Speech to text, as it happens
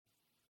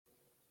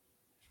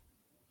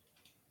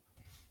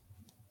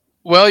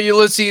Well,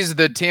 Ulysses,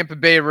 the Tampa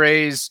Bay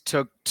Rays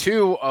took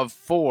 2 of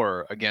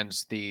 4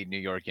 against the New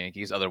York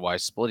Yankees,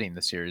 otherwise splitting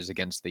the series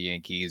against the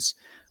Yankees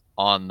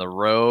on the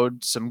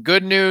road. Some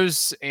good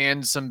news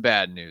and some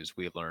bad news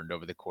we learned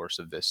over the course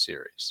of this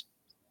series.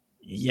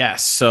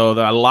 Yes, so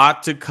there are a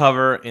lot to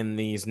cover in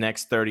these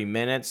next 30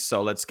 minutes,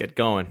 so let's get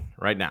going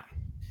right now.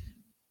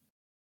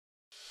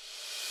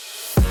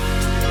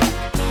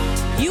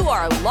 You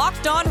are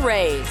Locked On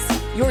Rays,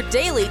 your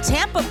daily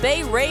Tampa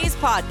Bay Rays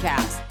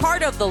podcast,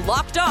 part of the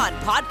Locked On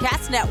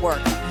Podcast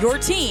Network, your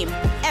team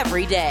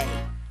every day.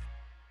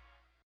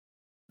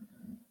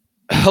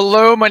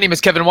 Hello, my name is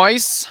Kevin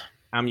Weiss.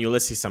 I'm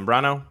Ulysses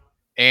Zambrano.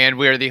 And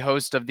we are the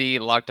host of the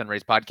Locked On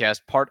Rays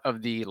podcast, part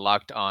of the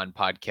Locked On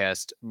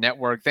Podcast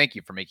Network. Thank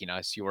you for making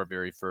us your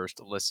very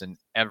first listen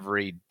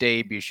every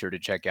day. Be sure to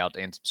check out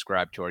and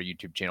subscribe to our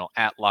YouTube channel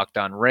at Locked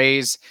On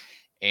Rays,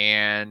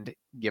 and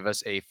give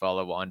us a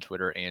follow on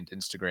Twitter and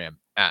Instagram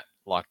at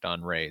Locked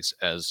On Rays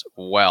as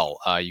well.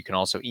 You can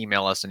also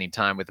email us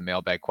anytime with a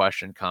mailbag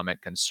question,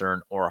 comment,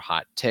 concern, or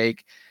hot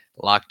take,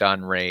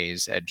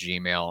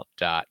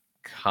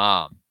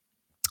 lockedonrays@gmail.com.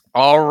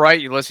 All right,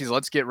 Ulysses,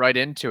 let's get right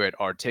into it.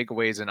 Our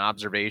takeaways and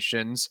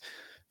observations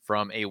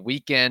from a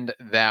weekend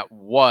that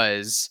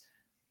was.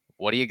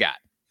 What do you got?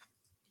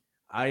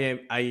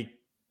 I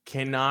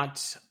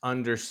cannot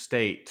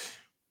understate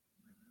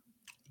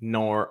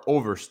nor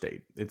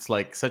overstate. It's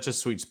like such a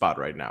sweet spot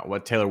right now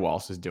what Taylor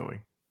Walsh is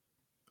doing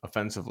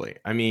offensively.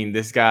 I mean,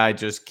 this guy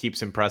just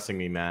keeps impressing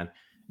me, man.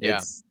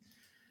 Yeah.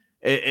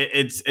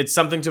 It's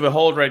something to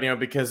behold right now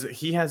because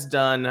he has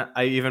done.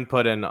 I even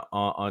put in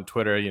on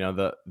Twitter,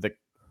 the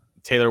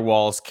Taylor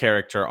Walsh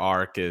character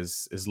arc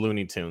is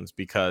Looney Tunes,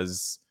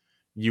 because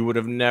you would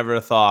have never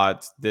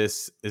thought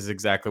this is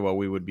exactly what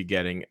we would be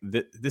getting.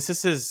 This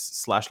is his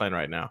slash line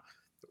right now,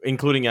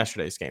 including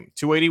yesterday's game.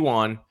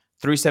 281,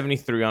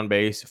 373 on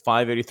base,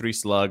 583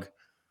 slug,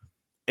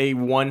 a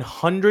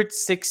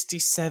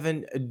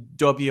 167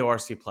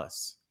 WRC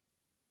plus.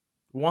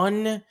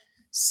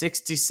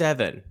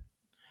 167.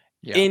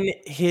 Yeah. In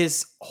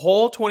his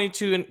whole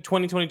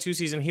 2022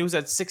 season, he was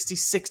at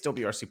 66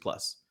 WRC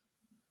plus.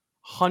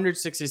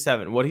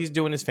 167. What he's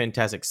doing is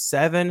fantastic.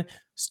 7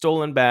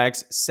 stolen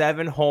bags,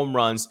 7 home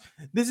runs.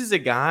 This is a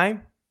guy,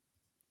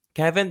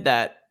 Kevin,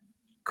 that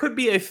could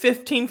be a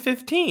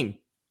 15-15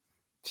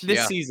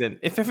 this season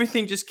if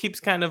everything just keeps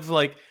kind of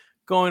like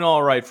going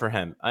all right for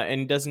him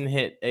and doesn't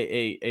hit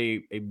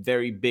a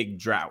very big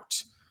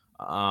drought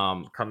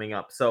coming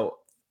up. So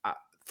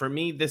for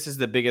me, this is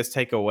the biggest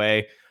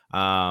takeaway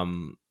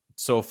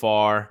so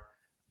far.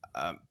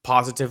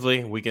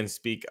 Positively, we can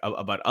speak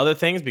about other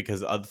things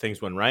because other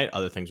things went right,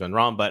 other things went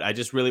wrong. But I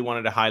just really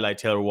wanted to highlight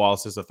Taylor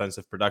Walsh's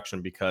offensive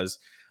production because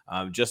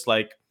just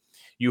like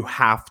you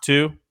have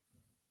to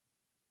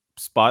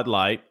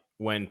spotlight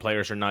when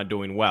players are not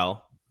doing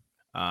well,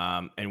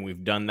 and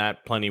we've done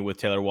that plenty with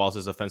Taylor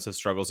Walsh's offensive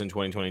struggles in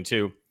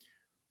 2022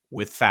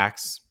 with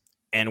facts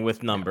and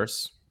with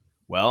numbers.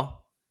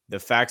 Well, the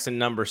facts and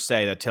numbers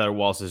say that Taylor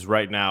Walsh is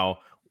right now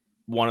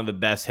one of the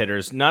best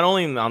hitters, not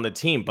only on the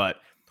team, but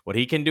what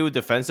he can do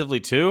defensively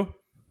too.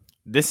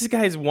 This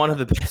guy is one of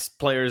the best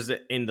players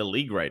in the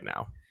league right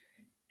now.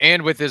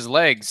 And with his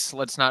legs,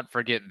 let's not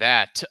forget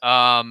that.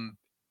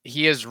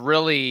 He has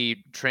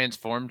really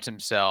transformed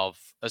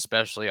himself,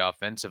 especially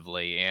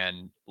offensively,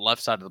 and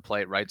left side of the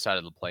plate, right side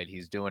of the plate.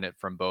 He's doing it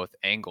from both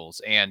angles.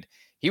 And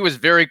he was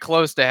very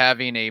close to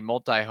having a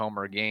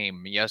multi-homer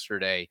game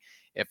yesterday,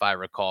 if I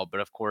recall. But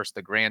of course,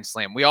 the grand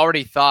slam. We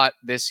already thought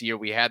this year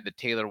we had the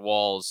Taylor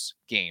Walls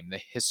game, the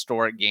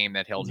historic game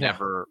that he'll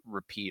never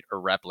repeat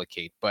or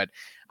replicate. But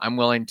I'm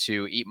willing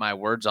to eat my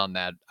words on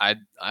that. I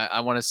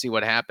want to see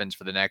what happens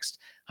for the next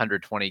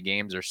 120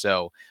 games or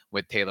so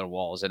with Taylor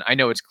Walls. And I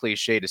know it's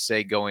cliche to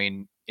say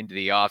going into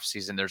the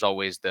offseason, there's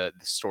always the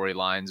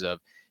storylines of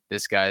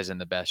this guy's in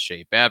the best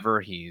shape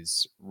ever.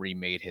 He's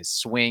remade his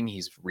swing.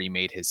 He's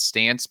remade his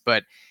stance.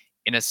 But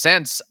in a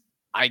sense,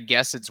 I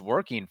guess it's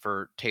working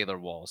for Taylor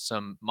Walls.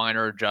 Some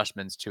minor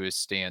adjustments to his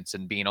stance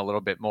and being a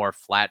little bit more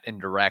flat and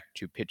direct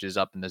to pitches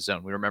up in the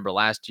zone. We remember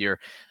last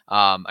year,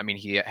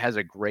 he has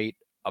a great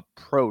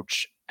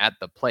approach at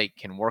the plate,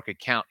 can work a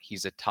count.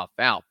 He's a tough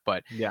out,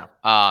 but he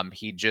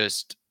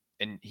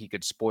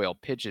could spoil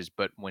pitches,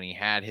 but when he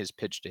had his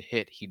pitch to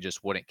hit, he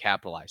just wouldn't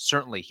capitalize.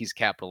 Certainly he's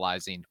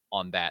capitalizing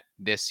on that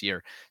this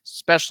year,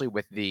 especially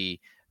with the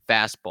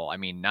fastball.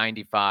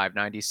 95,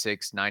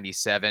 96,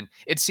 97.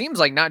 It seems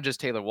like not just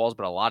Taylor Walls,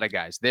 but a lot of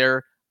guys,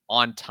 they're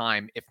on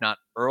time, if not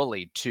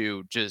early,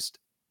 to just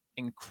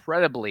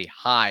incredibly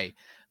high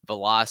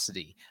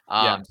velocity.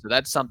 So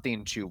that's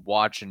something to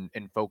watch and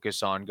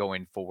focus on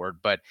going forward.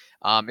 But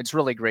it's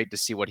really great to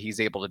see what he's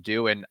able to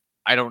do. And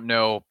I don't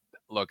know,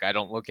 I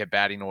don't look at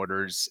batting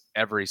orders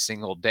every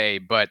single day,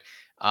 but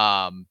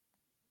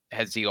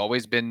has he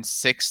always been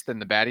 6th in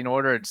the batting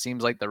order? It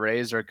seems like the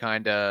Rays are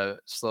kind of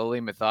slowly,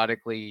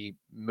 methodically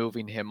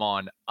moving him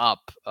on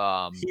up.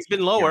 He's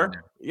been lower.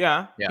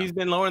 Yeah. He's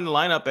been lower in the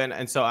lineup.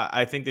 And so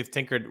I think they've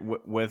tinkered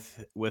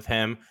with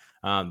him.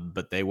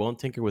 But they won't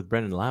tinker with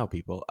Brendan Lau,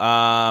 people.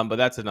 But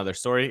that's another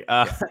story.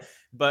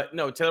 But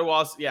no, Taylor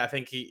Wallace. Yeah, I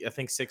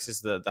think 6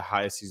 is the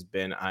highest he's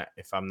been.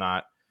 If I'm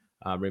not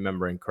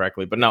remembering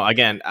correctly. But no,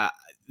 again,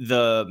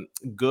 the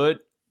good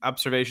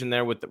observation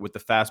there with the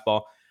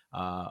fastball.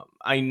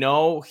 I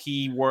know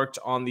he worked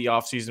on the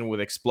offseason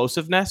with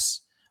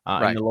explosiveness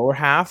in the lower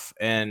half,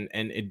 and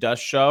it does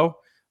show.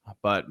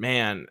 But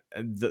man,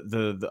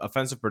 the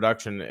offensive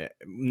production,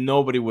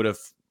 nobody would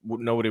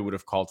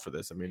have called for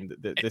this. I mean,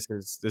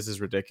 this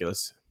is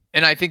ridiculous.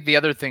 And I think the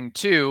other thing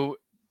too,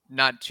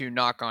 not to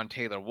knock on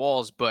Taylor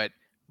Walls, but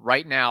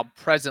right now,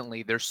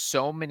 presently, there's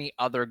so many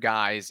other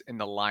guys in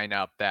the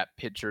lineup that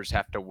pitchers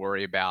have to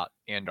worry about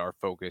and are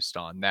focused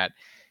on, that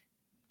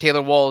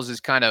Taylor Walls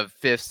is kind of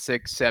 5th,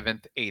 6th,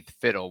 7th, 8th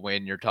fiddle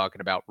when you're talking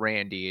about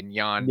Randy and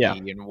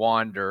Yandy and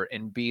Wander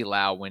and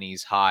Belau when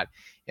he's hot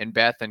and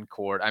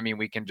Bethancourt. I mean,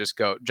 we can just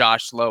go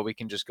Josh Lowe. We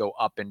can just go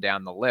up and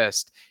down the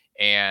list.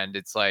 And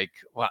it's like,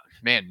 well,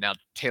 man, now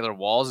Taylor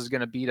Walls is going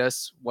to beat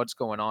us. What's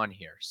going on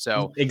here?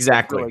 So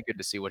exactly, it's really good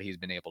to see what he's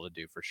been able to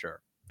do for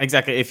sure.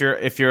 Exactly. If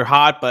you're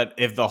hot, but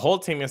if the whole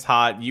team is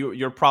hot,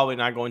 you're probably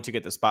not going to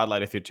get the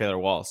spotlight if you're Taylor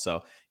Walls.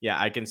 So yeah,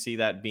 I can see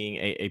that being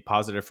a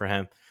positive for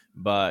him.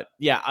 But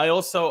yeah, I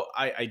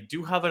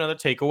do have another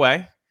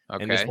takeaway,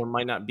 and this one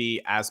might not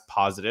be as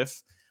positive,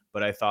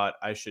 but I thought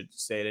I should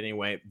say it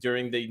anyway.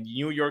 During the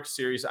New York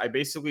series, I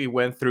basically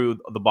went through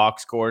the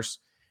box scores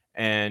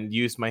and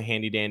used my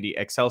handy dandy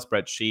Excel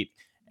spreadsheet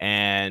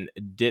and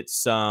did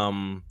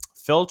some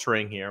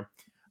filtering here.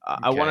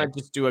 I want to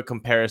just do a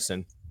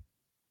comparison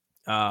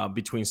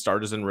between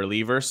starters and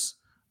relievers.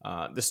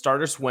 The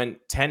starters went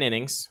 10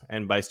 innings,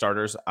 and by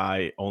starters,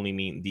 I only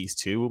mean these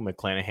two,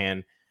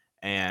 McClanahan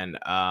and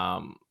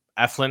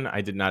Eflin.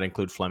 I did not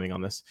include Fleming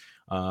on this.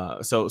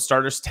 So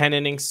starters, 10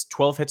 innings,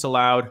 12 hits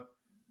allowed,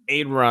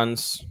 8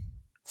 runs,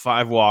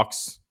 5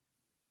 walks,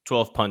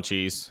 12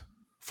 punchies,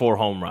 4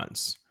 home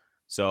runs.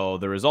 So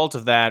the result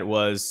of that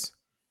was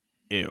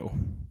ew.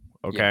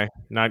 Okay,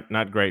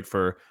 not great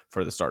for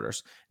the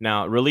starters.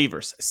 Now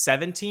relievers,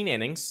 17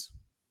 innings,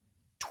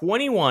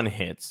 21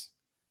 hits,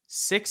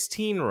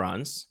 16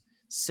 runs,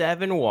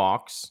 7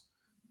 walks,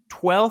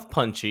 12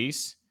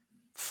 punchies,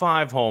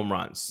 5 home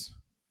runs.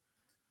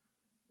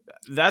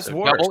 That's so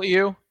worse. Double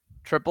U?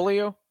 Triple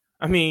U?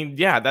 I mean,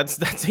 yeah,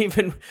 that's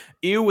even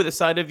ew with a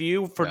side of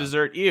U for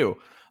dessert ew.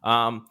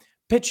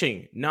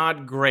 Pitching,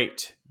 not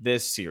great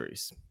this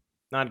series.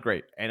 Not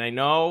great. And I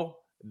know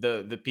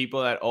the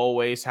people that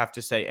always have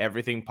to say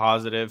everything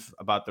positive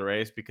about the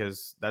Rays,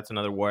 because that's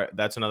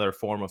another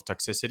form of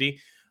toxicity.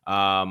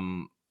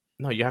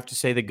 No, you have to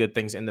say the good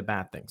things and the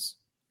bad things.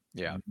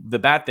 Yeah. The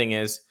bad thing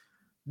is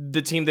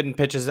the team didn't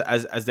pitch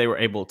as they were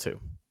able to,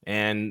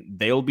 and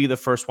they'll be the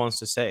first ones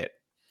to say it.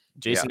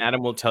 Jason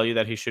Adam will tell you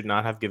that he should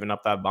not have given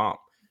up that bomb.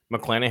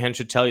 McClanahan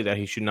should tell you that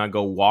he should not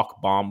go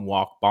walk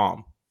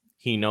bomb.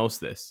 He knows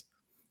this.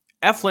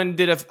 Eflin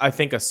did, I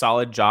think, a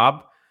solid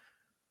job,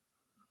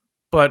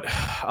 but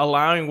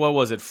allowing,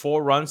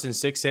 4 runs in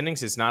 6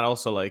 innings is not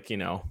also like,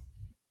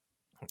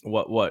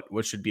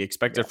 what should be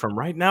expected from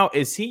right now.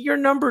 Is he your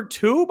number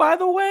 2, by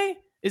the way?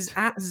 Is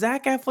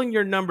Zach Eflin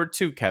your number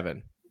 2,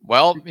 Kevin?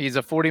 Well, he's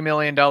a $40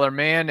 million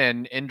man,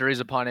 and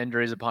injuries upon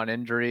injuries upon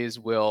injuries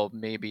will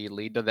maybe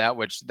lead to that,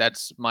 which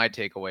that's my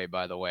takeaway,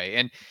 by the way.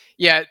 And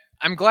yeah,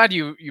 I'm glad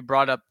you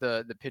brought up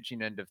the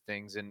pitching end of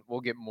things, and we'll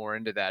get more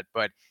into that.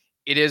 But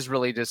it is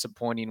really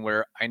disappointing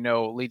where I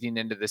know leading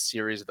into this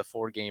series of the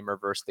 4-gamer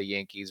versus the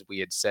Yankees, we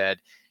had said,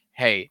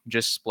 hey,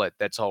 just split.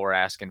 That's all we're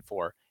asking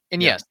for.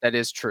 And yes, that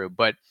is true.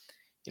 But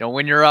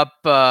when you're up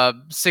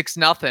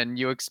 6-0,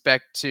 you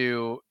expect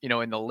to,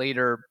 in the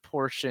later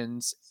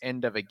portions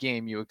end of a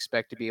game, you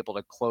expect to be able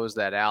to close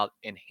that out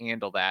and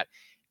handle that.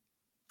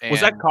 And was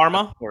that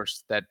karma? Of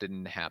course, that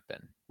didn't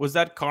happen. Was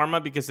that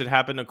karma because it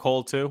happened to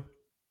Cole too?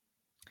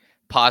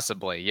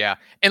 Possibly, yeah.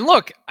 And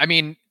look, I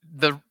mean,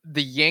 the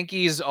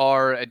Yankees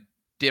are a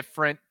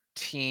different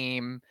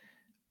team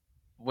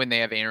when they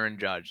have Aaron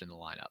Judge in the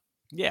lineup.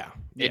 Yeah.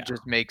 It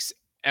just makes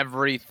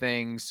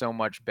everything so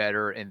much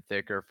better and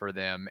thicker for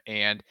them.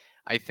 And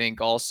I think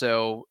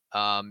also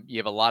you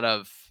have a lot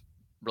of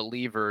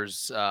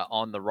relievers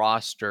on the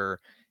roster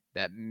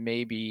that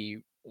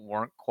maybe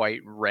weren't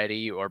quite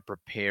ready or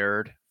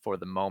prepared for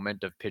the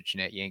moment of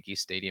pitching at Yankee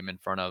Stadium in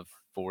front of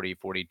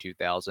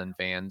 42,000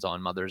 fans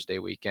on Mother's Day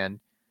weekend.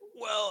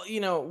 Well,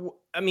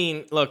 I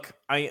mean, look,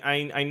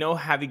 I know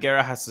Javi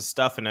Guerra has the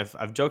stuff, and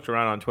I've joked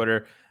around on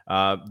Twitter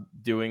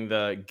doing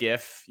the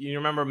GIF. You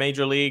remember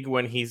Major League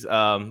when he's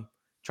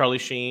Charlie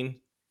Sheen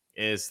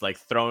is like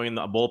throwing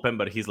the bullpen,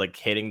 but he's like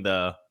hitting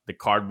the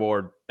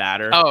cardboard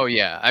batter. Oh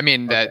yeah, I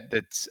mean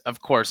that's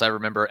of course I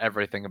remember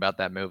everything about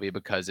that movie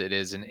because it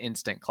is an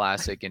instant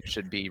classic and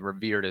should be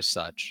revered as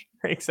such.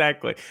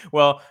 Exactly.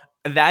 Well,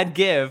 that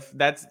GIF,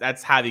 that's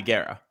Javi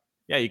Guerra.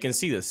 Yeah, you can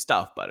see this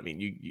stuff, but I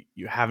mean,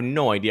 you have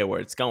no idea where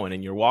it's going,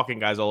 and you're walking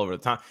guys all over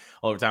town.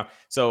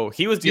 So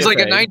he's like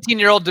a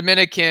 19-year-old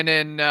Dominican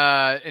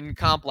in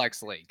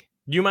Complex League.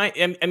 You might,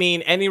 I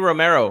mean, Andy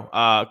Romero,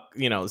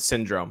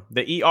 syndrome,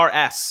 the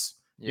ERS,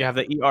 You have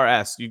the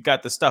ERS. You've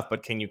got the stuff,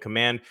 but can you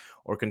command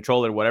or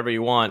control it, whatever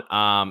you want?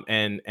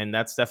 And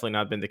that's definitely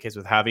not been the case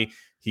with Javi.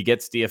 He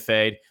gets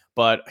DFA'd,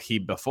 but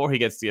before he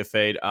gets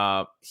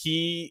DFA'd,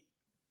 he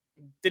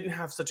didn't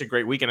have such a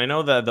great weekend. I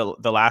know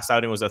the last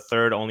outing was a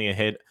third, only a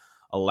hit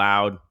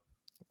allowed,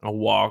 a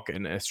walk,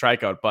 and a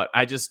strikeout. But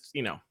I just,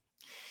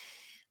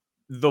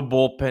 the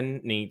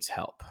bullpen needs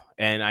help.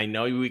 And I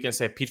know we can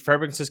say Pete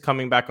Fairbanks is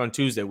coming back on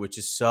Tuesday, which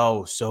is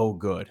so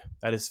good.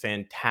 That is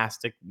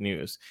fantastic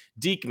news.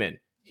 Diekman,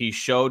 he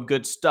showed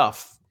good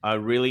stuff. A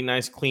really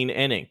nice, clean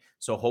inning.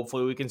 So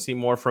hopefully we can see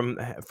more from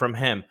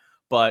him.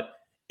 But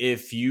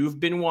if you've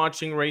been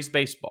watching Rays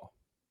baseball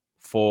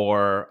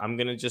for, I'm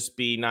going to just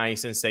be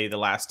nice and say the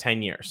last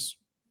 10 years,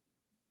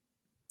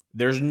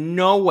 there's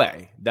no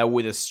way that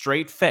with a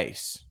straight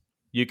face,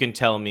 you can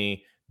tell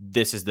me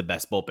this is the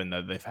best bullpen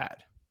that they've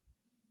had.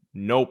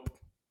 Nope.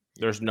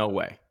 There's no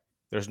way.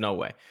 There's no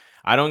way.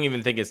 I don't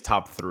even think it's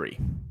top 3,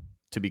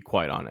 to be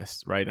quite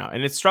honest, right now.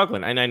 And it's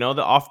struggling. And I know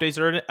the off days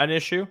are an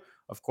issue.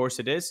 Of course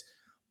it is.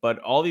 But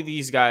all of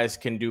these guys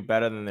can do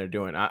better than they're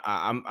doing.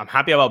 I'm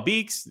happy about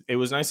Beeks. It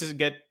was nice to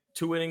get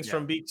 2 innings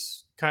from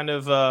Beeks, kind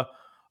of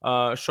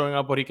showing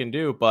up what he can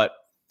do. But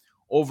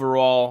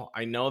overall,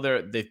 I know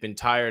they've been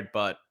tired,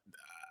 but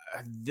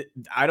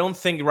I don't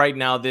think right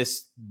now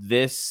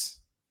this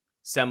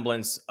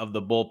semblance of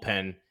the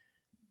bullpen,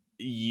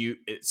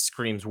 it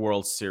screams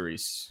World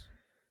Series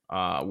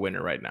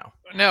winner right now.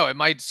 No, it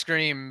might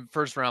scream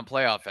first round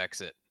playoff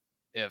exit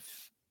if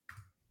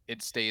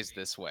it stays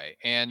this way.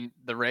 And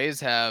the Rays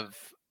have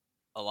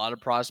a lot of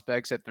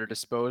prospects at their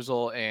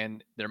disposal,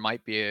 and there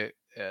might be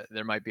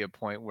a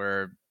point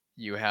where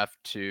you have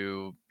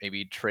to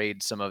maybe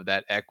trade some of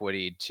that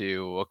equity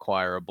to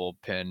acquire a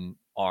bullpen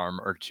arm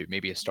or two,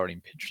 maybe a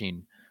starting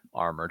pitching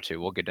arm or two.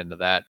 We'll get into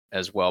that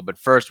as well. But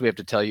first, we have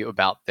to tell you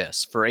about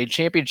this. For a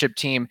championship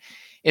team,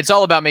 it's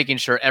all about making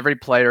sure every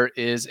player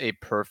is a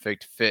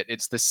perfect fit.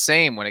 It's the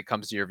same when it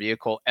comes to your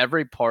vehicle.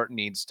 Every part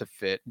needs to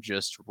fit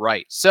just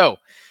right. So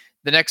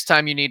the next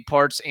time you need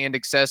parts and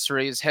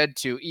accessories, head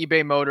to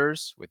eBay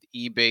Motors. With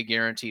eBay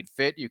Guaranteed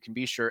Fit, you can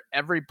be sure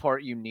every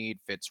part you need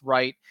fits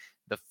right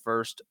the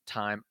first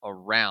time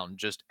around.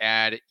 Just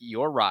add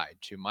your ride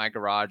to My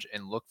Garage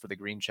and look for the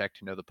green check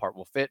to know the part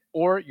will fit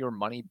or your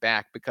money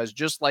back. Because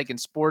just like in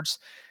sports,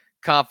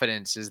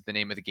 confidence is the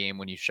name of the game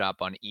when you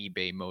shop on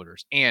eBay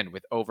Motors. And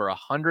with over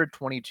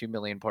 122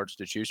 million parts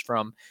to choose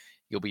from,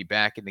 you'll be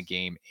back in the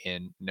game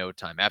in no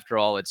time. After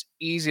all, it's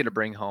easy to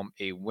bring home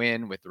a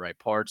win with the right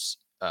parts.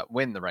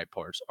 When the right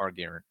parts are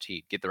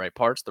guaranteed. Get the right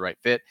parts, the right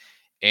fit,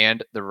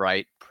 and the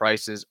right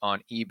prices on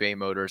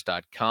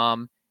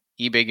ebaymotors.com.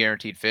 eBay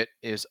Guaranteed Fit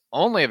is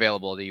only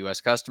available to U.S.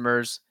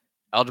 customers.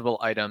 Eligible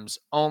items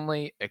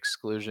only.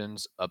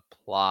 Exclusions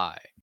apply.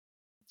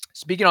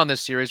 Speaking on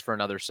this series for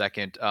another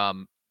second,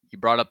 you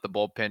brought up the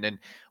bullpen, and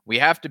we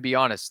have to be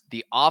honest,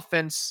 the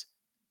offense,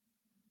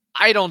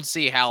 I don't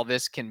see how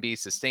this can be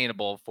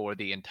sustainable for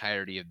the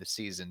entirety of the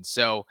season.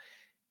 So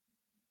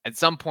at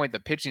some point, the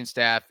pitching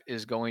staff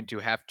is going to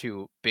have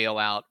to bail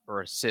out or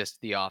assist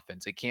the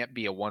offense. It can't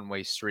be a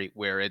one-way street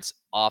where it's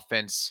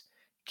offense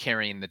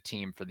carrying the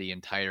team for the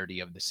entirety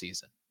of the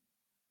season.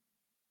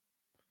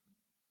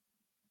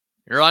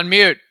 You're on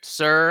mute,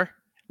 sir.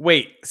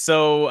 Wait,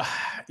 so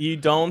you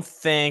don't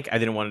think, I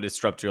didn't want to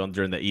disrupt you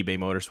during the eBay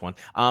Motors one.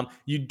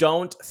 You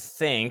don't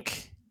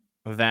think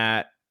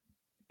that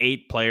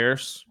 8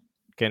 players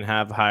can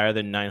have higher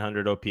than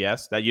 900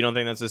 OPS? That you don't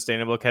think that's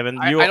sustainable, Kevin?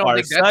 I don't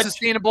think that's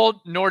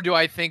sustainable, nor do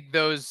I think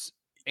those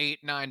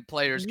 8-9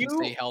 players can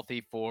stay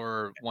healthy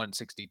for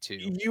 162.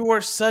 You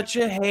are such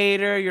a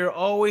hater. You're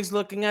always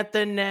looking at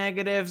the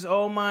negatives.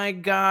 Oh my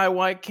God,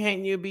 why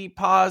can't you be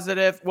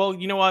positive? Well,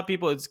 you know what,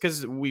 people? It's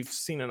because we've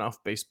seen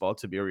enough baseball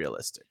to be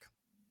realistic.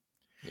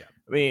 Yeah.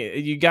 I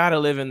mean, you got to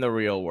live in the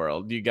real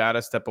world. You got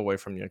to step away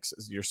from your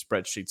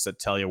spreadsheets that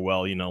tell you,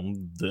 well,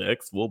 the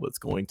X-Wobet's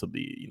going to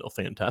be,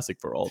 fantastic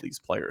for all these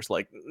players.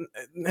 Like,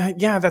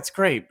 yeah, that's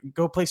great.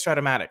 Go play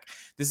Stratomatic.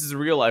 This is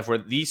real life where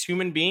these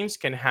human beings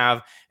can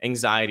have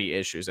anxiety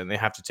issues and they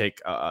have to take,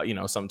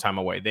 some time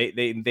away.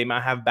 They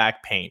might have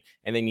back pain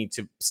and they need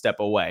to step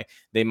away.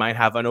 They might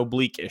have an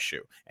oblique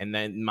issue and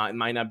then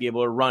might not be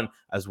able to run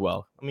as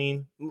well. I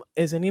mean,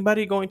 is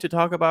anybody going to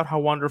talk about how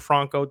Wander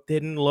Franco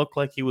didn't look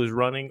like he was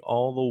running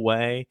all the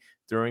way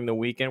during the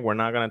weekend? We're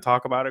not going to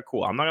talk about it.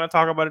 Cool. I'm not going to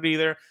talk about it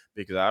either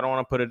because I don't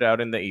want to put it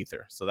out in the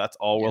ether. So that's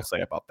all we'll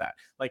say about that.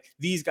 Like,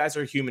 these guys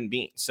are human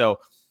beings. So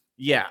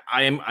yeah,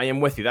 I am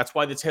with you. That's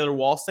why the Taylor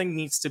Walls thing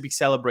needs to be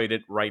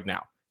celebrated right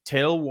now.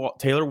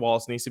 Taylor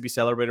Walls needs to be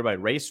celebrated by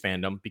Rays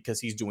fandom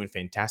because he's doing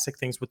fantastic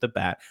things with the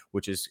bat,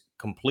 which is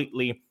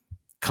completely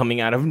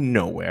coming out of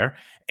nowhere.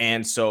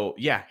 And so,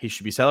 yeah, he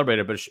should be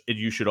celebrated, but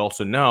you should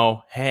also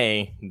know,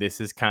 hey, this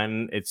is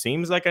it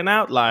seems like an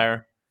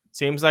outlier.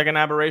 Seems like an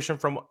aberration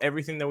from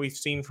everything that we've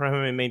seen from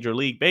him in Major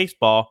League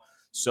Baseball.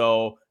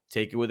 So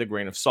take it with a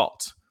grain of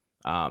salt.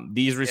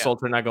 These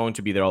results are not going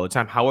to be there all the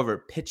time.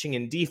 However, pitching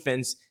and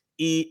defense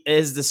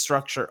is the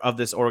structure of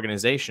this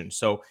organization.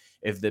 So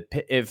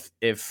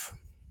if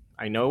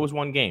I know it was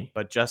one game,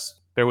 but just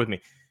bear with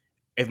me.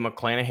 if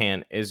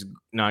McClanahan is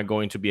not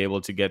going to be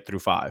able to get through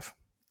 5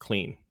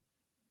 clean,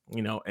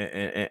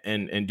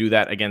 and do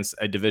that against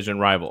a division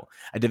rival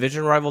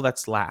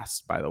that's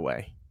last, by the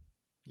way.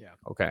 Yeah.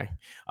 Okay.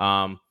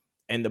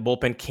 And the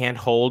bullpen can't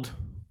hold.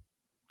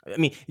 I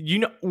mean,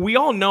 we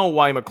all know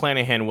why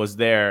McClanahan was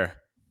there,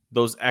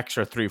 those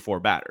extra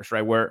 3-4 batters,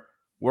 right?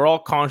 We're all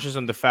conscious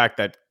of the fact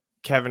that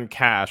Kevin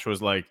Cash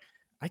was like,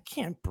 I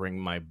can't bring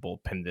my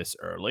bullpen this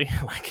early.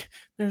 Like,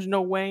 there's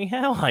no way in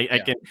hell Yeah.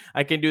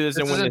 I can do this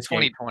This and win isn't this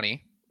game.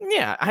 2020.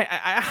 Yeah,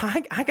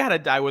 I gotta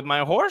die with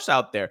my horse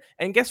out there.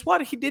 And guess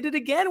what? He did it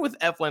again with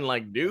Eflin.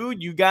 Like,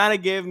 dude, you gotta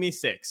give me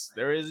 6.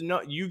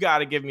 You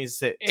gotta give me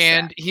 6.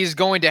 And he's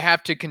going to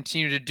have to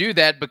continue to do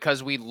that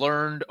because we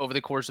learned over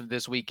the course of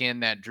this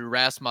weekend that Drew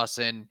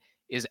Rasmussen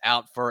is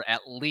out for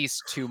at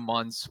least 2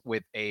 months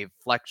with a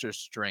flexor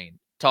strain.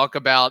 Talk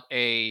about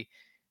a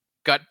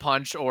gut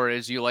punch, or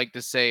as you like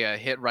to say, a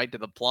hit right to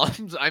the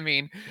plums. I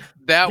mean,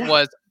 that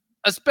was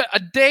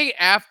a day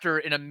after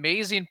an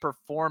amazing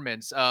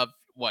performance of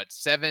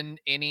 7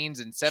 innings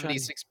and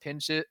 76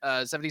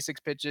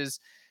 pitches,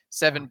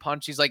 7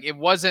 punches. Like, he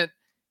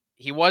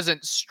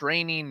wasn't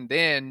straining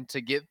then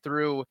to get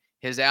through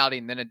his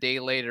outing. Then a day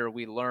later,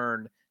 we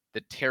learned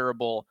the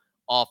terrible,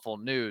 awful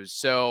news.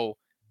 So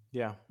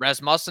Yeah.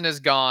 Rasmussen is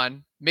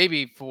gone,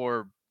 maybe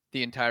for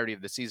the entirety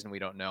of the season. We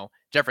don't know.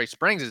 Jeffrey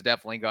Springs is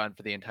definitely gone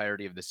for the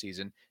entirety of the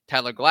season.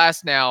 Tyler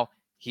Glass now,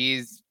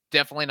 he's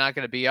definitely not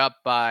going to be up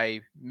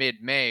by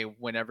mid-May,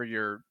 whenever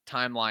your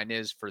timeline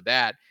is for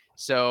that.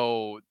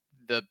 So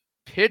the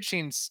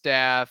pitching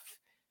staff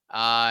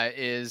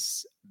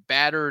is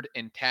battered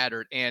and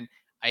tattered. And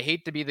I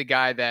hate to be the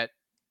guy that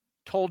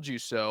told you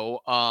so.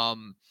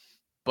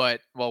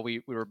 But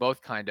we were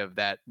both kind of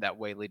that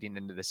way leading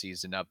into the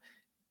season of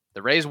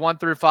the Rays 1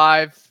 through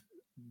 5,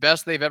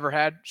 best they've ever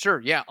had.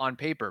 Sure, yeah, on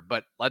paper,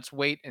 but let's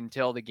wait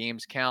until the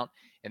games count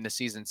and the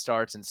season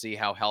starts and see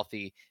how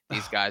healthy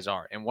these guys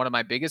are. And one of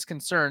my biggest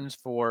concerns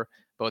for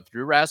both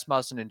Drew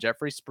Rasmussen and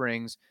Jeffrey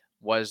Springs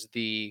was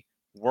the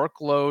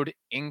workload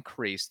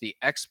increase, the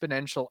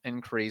exponential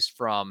increase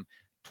from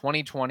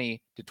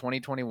 2020 to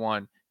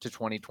 2021 to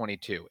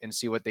 2022, and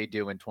see what they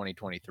do in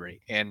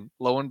 2023. And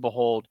lo and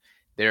behold,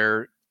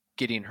 they're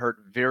getting hurt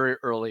very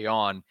early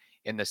on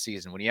in the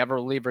season. When you have a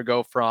reliever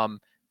go from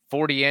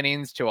 40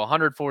 innings to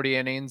 140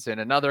 innings and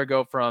another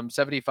go from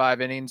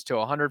 75 innings to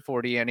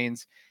 140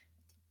 innings,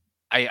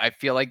 I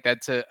feel like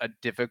that's a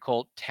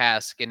difficult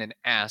task and an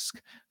ask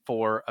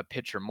for a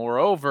pitcher.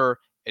 Moreover,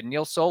 and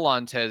Neil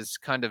Solondz has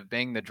kind of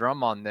banged the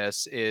drum on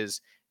this, is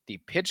the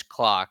pitch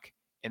clock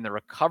and the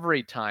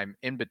recovery time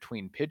in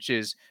between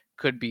pitches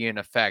could be in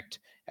effect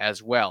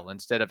as well.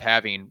 Instead of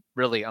having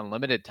really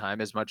unlimited time,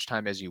 as much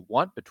time as you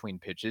want between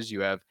pitches,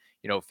 you have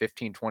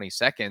 15, 20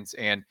 seconds.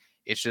 And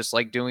it's just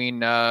like doing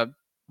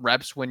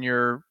reps when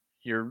you're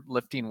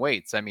lifting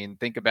weights. I mean,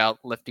 think about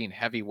lifting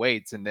heavy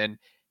weights and then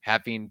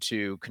having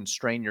to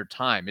constrain your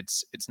time.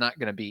 It's not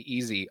going to be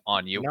easy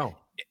on you. No.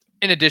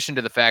 In addition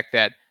to the fact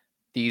that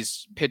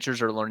these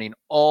pitchers are learning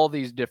all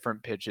these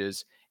different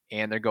pitches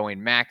and they're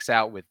going max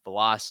out with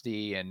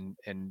velocity and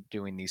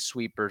doing these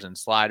sweepers and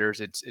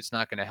sliders, it's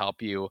not going to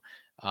help you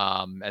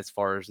as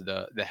far as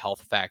the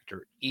health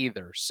factor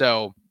either.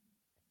 So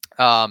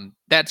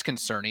that's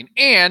concerning.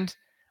 And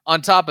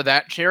on top of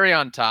that, cherry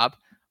on top,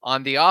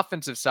 on the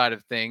offensive side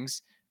of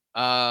things,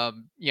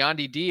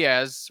 Yandy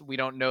Diaz, we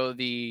don't know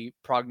the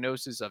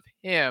prognosis of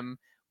him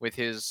with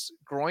his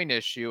groin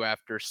issue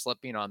after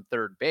slipping on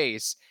third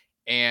base,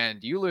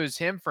 and you lose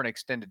him for an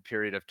extended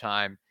period of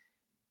time.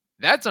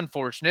 That's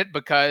unfortunate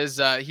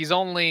because he's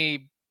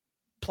only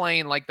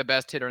playing like the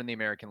best hitter in the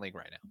American League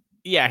right now.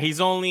 Yeah, he's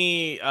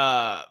only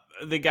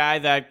the guy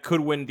that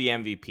could win the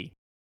MVP.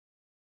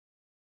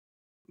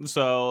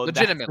 So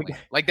Legitimately,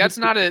 like that's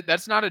not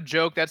a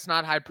joke. That's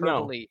not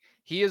hyperbole. No.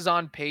 He is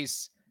on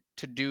pace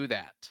to do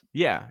that.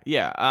 Yeah.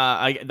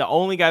 The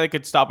only guy that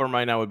could stop him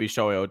right now would be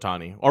Shohei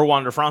Ohtani or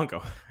Wander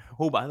Franco,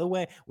 who, by the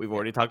way, we've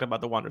already talked about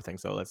the Wander thing,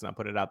 so let's not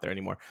put it out there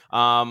anymore.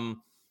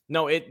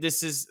 No,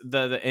 this is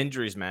the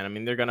injuries, man. I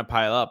mean, they're gonna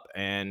pile up,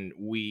 and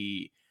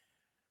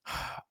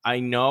I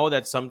know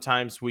that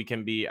sometimes we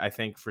can be, I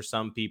think, for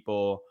some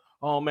people,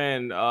 oh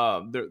man,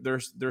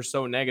 they're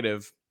so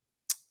negative,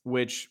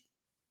 which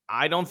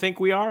I don't think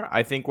we are.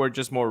 I think we're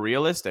just more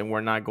realist, and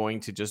we're not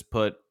going to just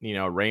put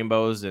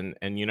rainbows and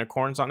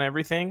unicorns on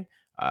everything.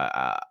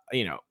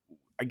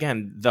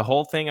 Again, the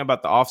whole thing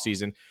about the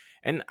offseason,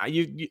 and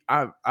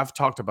I've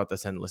talked about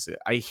this endlessly.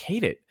 I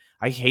hate it.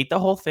 I hate the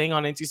whole thing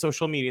on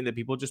anti-social media that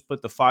people just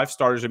put the 5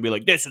 starters and be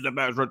like, this is the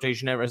best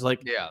rotation ever. It's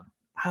like, Yeah.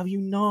 have you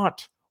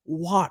not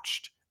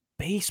watched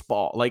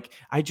baseball? Like,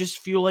 I just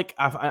feel like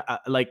I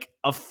like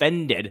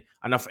offended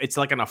enough. It's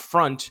like an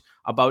affront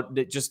about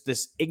just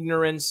this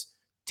ignorant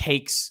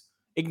takes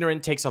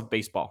of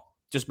baseball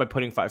just by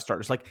putting 5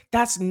 starters. Like,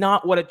 that's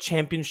not what a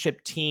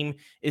championship team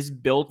is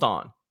built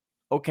on.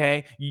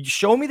 Okay, you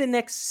show me the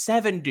next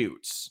 7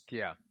 dudes.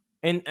 Yeah.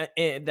 And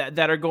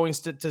that are going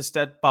to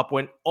step up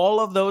when all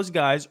of those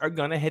guys are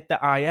going to hit the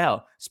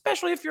IL,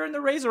 especially if you're in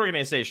the Rays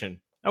organization.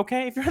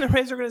 Okay, if you're in the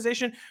Rays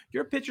organization,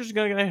 your pitchers are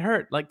going to get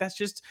hurt. Like that's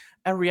just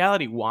a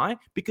reality. Why?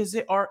 Because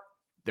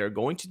they're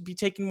going to be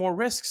taking more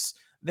risks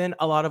than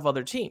a lot of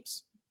other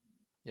teams.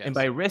 And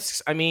by Yes.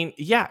 risks, I mean,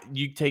 yeah,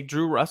 you take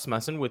Drew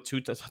Rasmussen with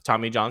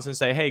Tommy Johnson,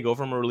 say, hey, go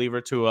from a reliever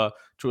to a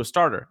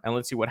starter, and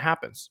let's see what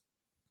happens.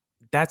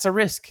 That's a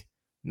risk.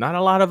 Not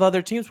a lot of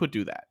other teams would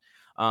do that.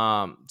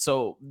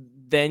 So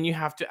then you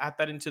have to add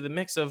that into the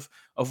mix of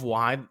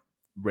why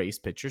Rays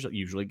pitchers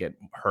usually get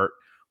hurt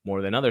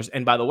more than others.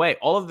 And by the way,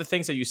 all of the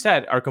things that you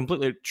said are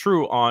completely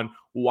true on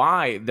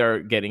why they're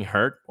getting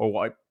hurt or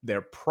why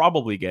they're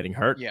probably getting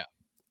hurt. Yeah.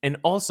 And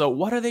also,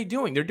 what are they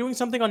doing? They're doing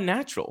something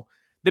unnatural.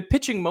 The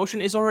pitching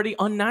motion is already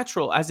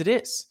unnatural as it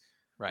is.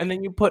 Right. And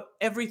then you put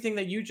everything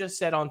that you just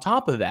said on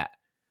top of that.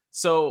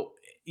 So,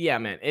 yeah,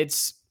 man,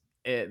 it's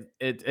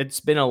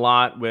been a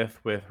lot with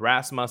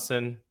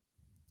Rasmussen.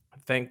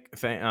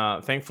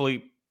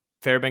 Thankfully,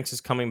 Fairbanks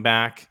is coming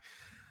back.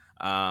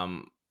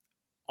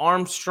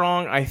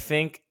 Armstrong, I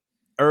think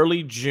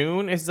early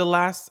June is the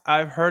last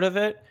I've heard of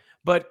it.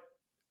 But,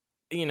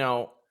 you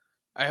know,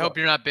 I hope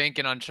you're not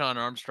banking on Sean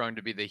Armstrong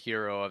to be the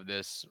hero of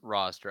this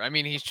roster. I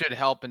mean, he should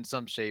help in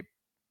some shape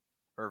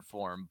or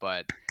form,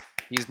 but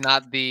he's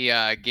not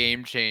the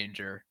game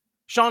changer.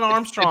 Sean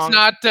Armstrong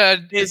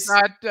It's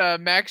not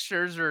Max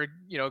Scherzer,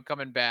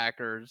 coming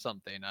back or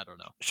something. I don't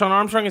know. Sean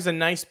Armstrong is a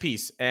nice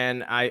piece,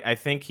 and I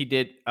think he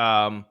did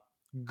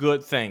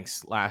good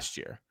things last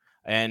year.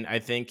 And I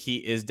think he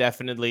is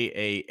definitely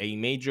a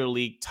major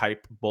league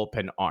type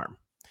bullpen arm.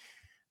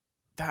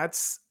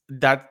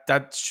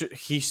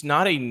 He's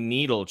not a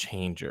needle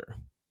changer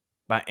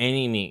by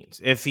any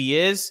means. If he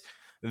is,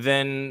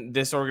 then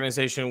this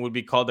organization would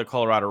be called the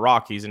Colorado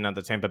Rockies and not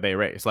the Tampa Bay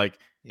Rays. Like,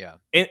 yeah,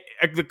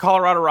 the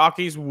Colorado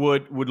Rockies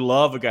would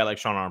love a guy like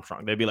Sean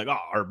Armstrong. They'd be like, oh,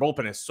 our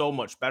bullpen is so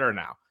much better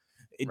now.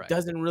 It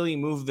doesn't really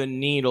move the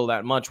needle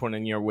that much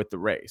when you're with the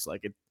Rays.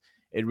 Like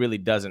it really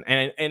doesn't.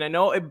 And I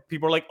know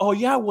people are like, oh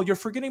yeah, well you're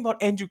forgetting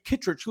about Andrew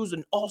Kittredge, who's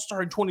an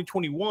all-star in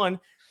 2021.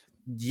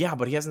 Yeah,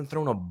 but he hasn't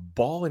thrown a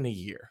ball in a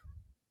year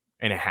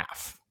and a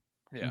half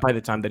by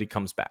the time that he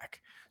comes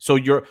back. So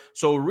you're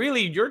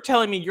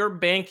telling me you're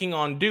banking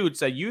on dudes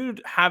that you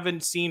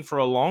haven't seen for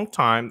a long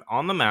time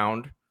on the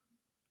mound,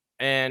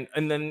 and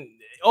then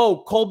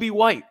Colby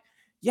White,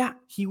 yeah,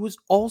 he was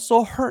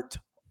also hurt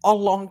a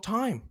long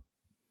time.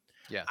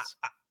 Yes,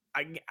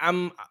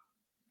 I'm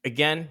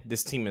again.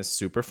 This team is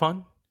super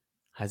fun,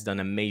 has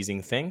done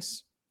amazing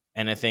things,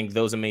 and I think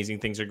those amazing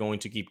things are going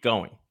to keep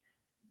going.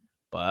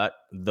 But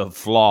the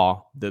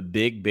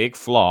big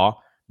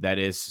flaw that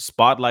is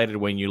spotlighted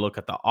when you look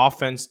at the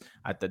offense,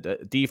 at the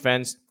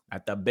defense,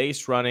 at the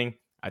base running,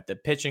 at the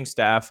pitching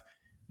staff,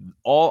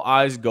 all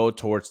eyes go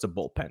towards the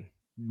bullpen.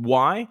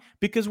 Why?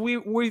 Because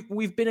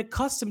we've been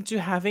accustomed to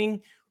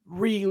having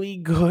really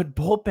good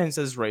bullpens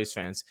as Rays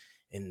fans,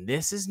 and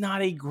this is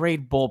not a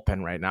great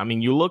bullpen right now. I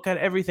mean, you look at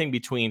everything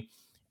between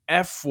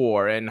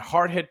F4 and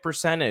hard hit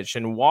percentage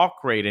and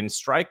walk rate and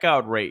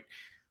strikeout rate.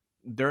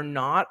 They're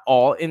not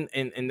all in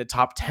the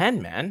top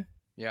 10, man.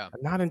 Yeah.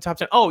 Not in top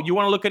 10. Oh, you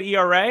want to look at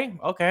ERA?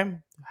 Okay.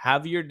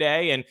 Have your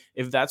day. And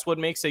if that's what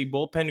makes a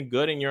bullpen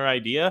good in your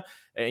idea,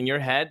 in your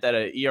head, that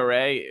a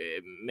ERA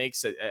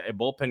makes a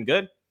bullpen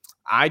good,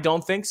 I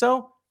don't think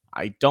so.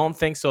 I don't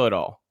think so at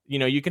all.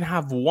 You can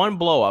have one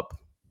blow up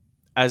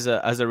as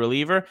a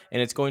reliever,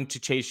 and it's going to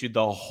chase you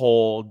the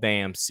whole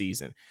damn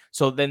season.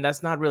 So then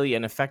that's not really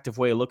an effective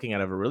way of looking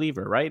at a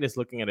reliever, right? It's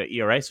looking at an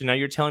ERA. So now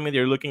you're telling me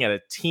they're looking at a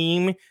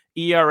team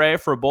ERA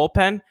for a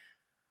bullpen?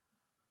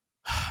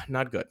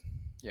 Not good.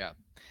 Yeah.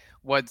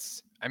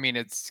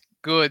 It's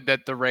good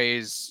that the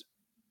Rays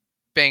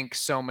banked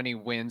so many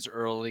wins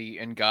early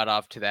and got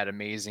off to that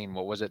amazing,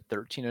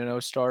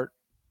 13-0 start?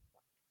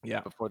 Yeah.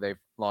 Before they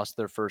lost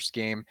their first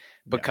game.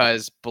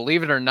 Because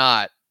believe it or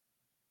not,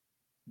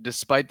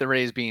 despite the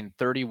Rays being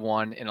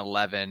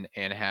 31-11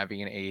 and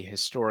having a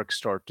historic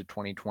start to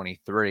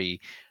 2023,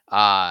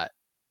 the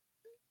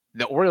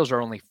Orioles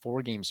are only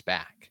 4 games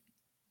back.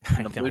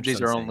 And the Blue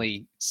Jays are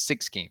only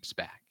 6 games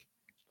back.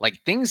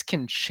 Like, things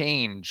can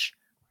change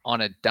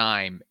on a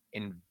dime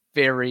and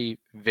very,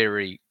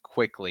 very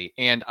quickly.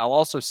 And I'll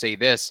also say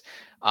this.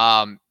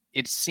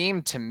 It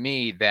seemed to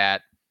me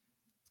that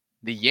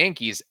the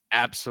Yankees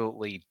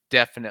absolutely,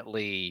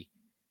 definitely,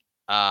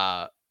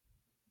 I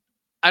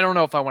don't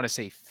know if I want to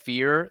say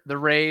fear the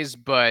Rays,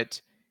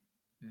 but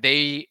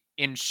they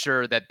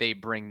ensure that they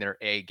bring their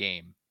A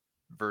game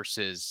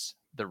versus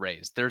the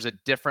Rays. There's a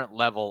different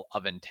level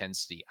of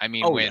intensity. I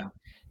mean, when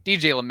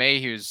DJ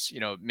LeMahieu's,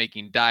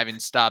 making diving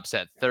stops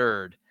at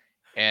third,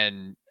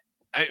 and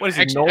it was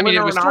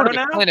sort of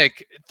a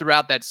clinic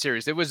throughout that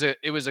series. It was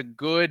a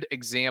good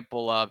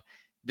example of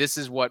this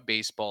is what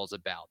baseball is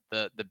about.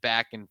 The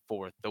back and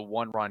forth, the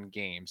one-run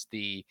games,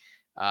 the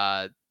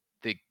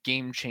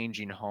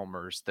game-changing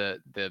homers, the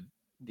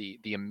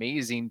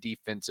amazing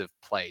defensive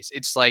plays.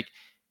 It's like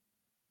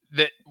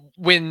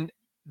when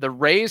the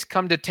Rays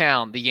come to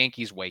town, the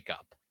Yankees wake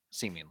up,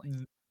 seemingly.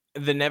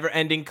 The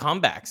never-ending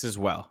comebacks as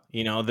well.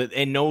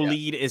 And no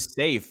lead is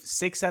safe.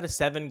 6 out of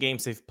 7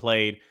 games they've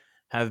played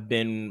have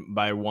been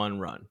by 1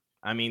 run.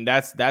 I mean,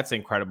 that's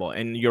incredible,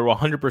 and you're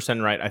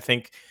 100% right. I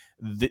think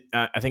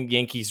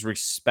Yankees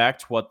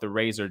respect what the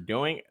Rays are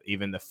doing,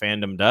 even the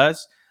fandom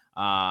does,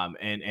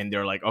 and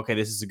they're like, okay,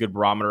 this is a good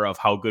barometer of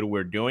how good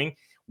we're doing.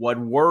 What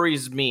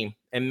worries me,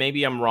 and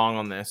maybe I'm wrong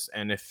on this,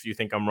 and if you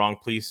think I'm wrong,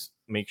 please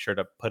make sure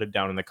to put it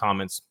down in the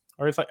comments,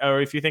 or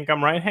if you think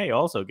I'm right, hey,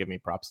 also give me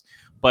props.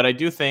 But I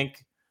do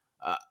think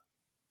uh,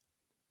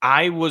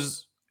 I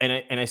was,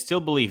 and I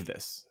still believe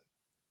this,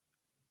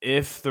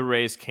 if the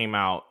Rays came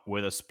out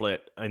with a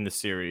split in the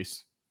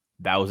series,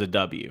 that was a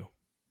W.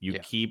 You Yeah.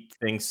 keep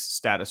things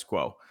status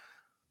quo.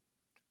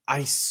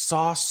 I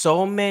saw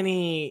so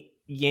many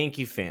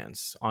Yankee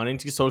fans on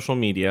into social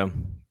media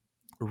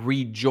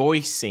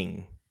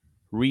rejoicing,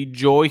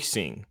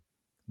 rejoicing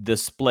the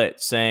split,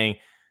 saying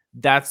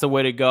that's the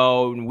way to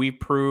go. And we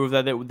prove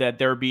that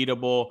they're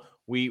beatable.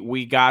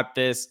 We got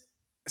this.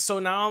 So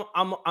now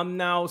I'm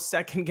now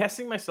second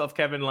guessing myself,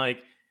 Kevin.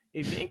 Like,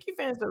 if Yankee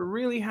fans are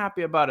really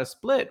happy about a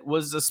split,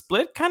 was the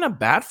split kind of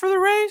bad for the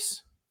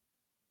Rays?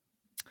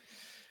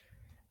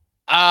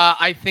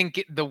 I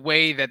think the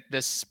way that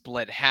this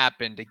split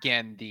happened,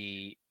 again,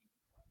 the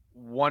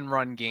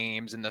one-run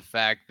games and the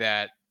fact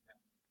that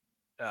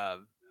uh,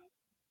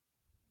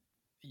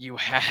 you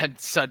had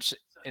such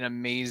an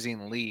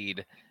amazing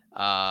lead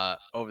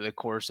over the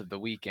course of the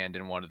weekend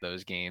in one of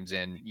those games,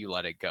 and you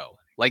let it go.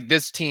 Like,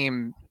 this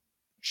team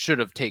should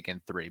have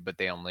taken 3, but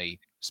they only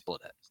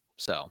split it.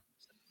 So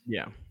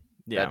Yeah,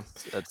 yeah.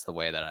 that's the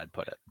way that I'd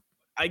put it.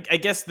 I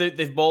guess they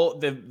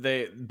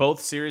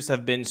both series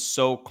have been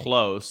so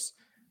close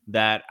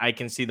that I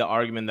can see the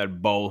argument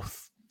that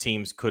both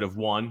teams could have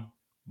won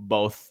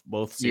both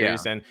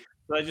series, Yeah. and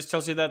so that just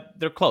tells you that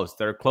they're close.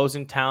 They're close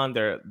in talent.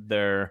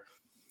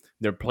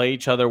 They play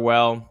each other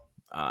well.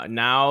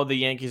 Now the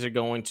Yankees are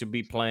going to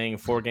be playing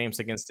 4 games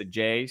against the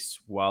Jays,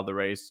 while the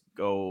Rays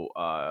go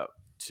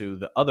to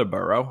the other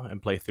borough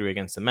and play 3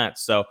 against the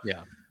Mets. So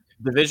Yeah.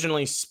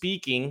 divisionally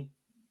speaking,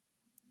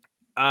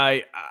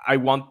 I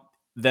want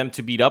them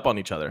to beat up on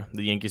each other,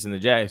 the Yankees and the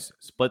Jays.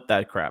 Split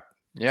that crap.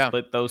 Yeah.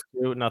 Split those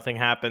two. Nothing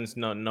happens.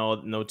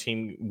 No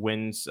team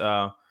wins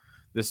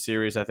this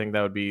series. I think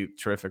that would be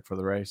terrific for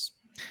the Rays.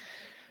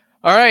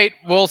 All right,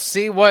 we'll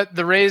see what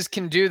the Rays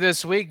can do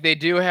this week. They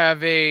do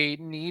have a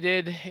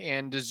needed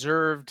and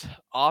deserved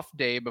off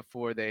day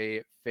before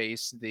they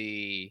face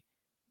the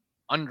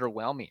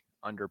underperforming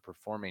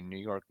New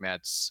York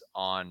Mets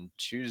on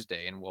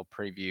Tuesday, and we'll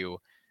preview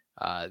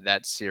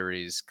that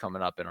series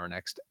coming up in our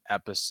next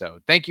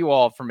episode. Thank you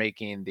all for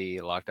making the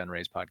Locked On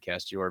Rays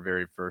podcast your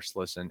very first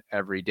listen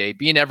every day.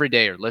 Be an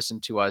everydayer. Listen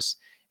to us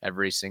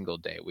every single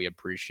day. We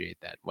appreciate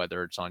that,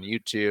 whether it's on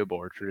YouTube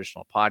or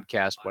traditional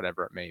podcast,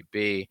 whatever it may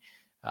be.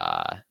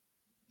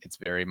 It's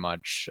very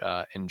much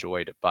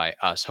enjoyed by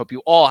us. Hope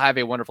you all have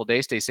a wonderful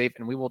day. Stay safe,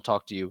 and we will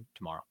talk to you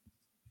tomorrow.